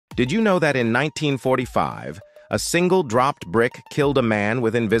Did you know that in 1945, a single dropped brick killed a man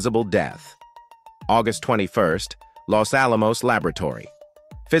with invisible death? August 21st, Los Alamos Laboratory.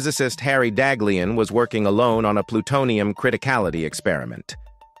 Physicist Harry Daghlian was working alone on a plutonium criticality experiment.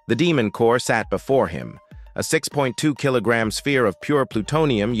 The demon core sat before him, a 6.2-kilogram sphere of pure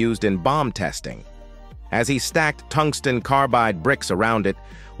plutonium used in bomb testing. As he stacked tungsten carbide bricks around it,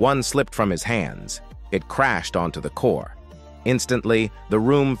 one slipped from his hands. It crashed onto the core. Instantly, the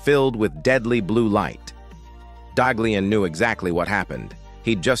room filled with deadly blue light. Daghlian knew exactly what happened.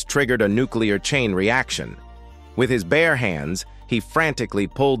 He'd just triggered a nuclear chain reaction. With his bare hands, he frantically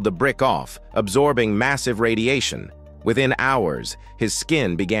pulled the brick off, absorbing massive radiation. Within hours, his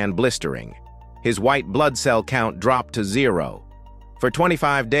skin began blistering. His white blood cell count dropped to 0. For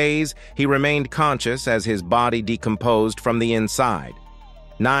 25 days, he remained conscious as his body decomposed from the inside.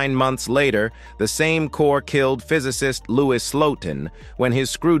 9 months later, the same core killed physicist Louis Slotin when his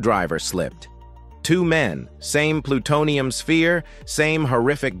screwdriver slipped. 2 men, same plutonium sphere, same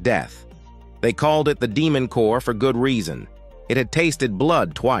horrific death. They called it the demon core for good reason. It had tasted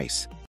blood twice.